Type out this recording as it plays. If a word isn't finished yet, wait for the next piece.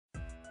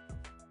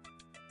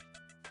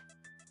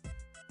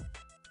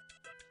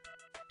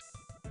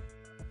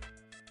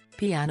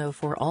Piano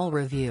for All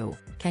review,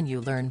 Can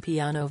you learn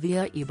piano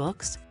via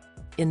ebooks?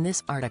 In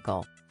this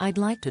article, I'd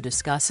like to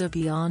discuss a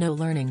piano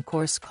learning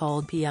course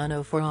called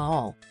Piano for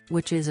All,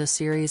 which is a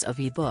series of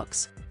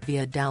ebooks,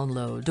 via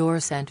download or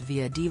sent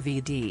via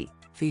DVD,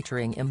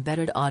 featuring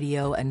embedded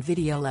audio and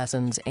video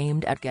lessons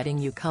aimed at getting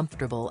you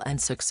comfortable and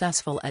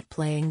successful at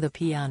playing the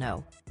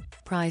piano.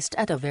 Priced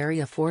at a very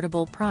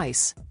affordable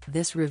price,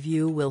 this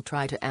review will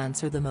try to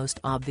answer the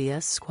most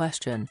obvious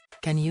question: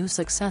 can you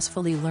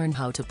successfully learn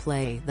how to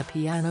play the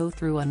piano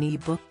through an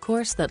ebook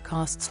course that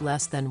costs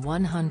less than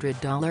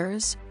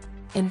 $100?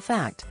 In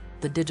fact,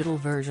 the digital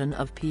version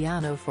of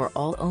Piano for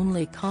All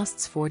only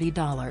costs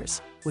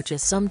 $40, which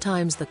is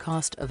sometimes the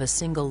cost of a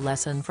single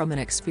lesson from an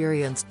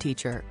experienced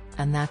teacher,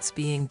 and that's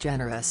being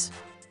generous.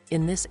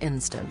 In this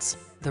instance,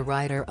 the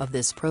writer of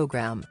this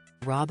program,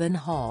 Robin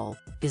Hall,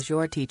 is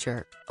your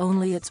teacher,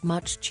 only it's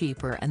much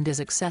cheaper and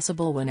is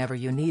accessible whenever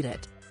you need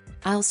it.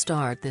 I'll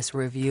start this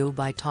review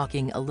by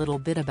talking a little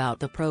bit about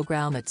the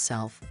program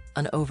itself,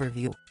 an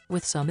overview,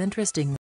 with some interesting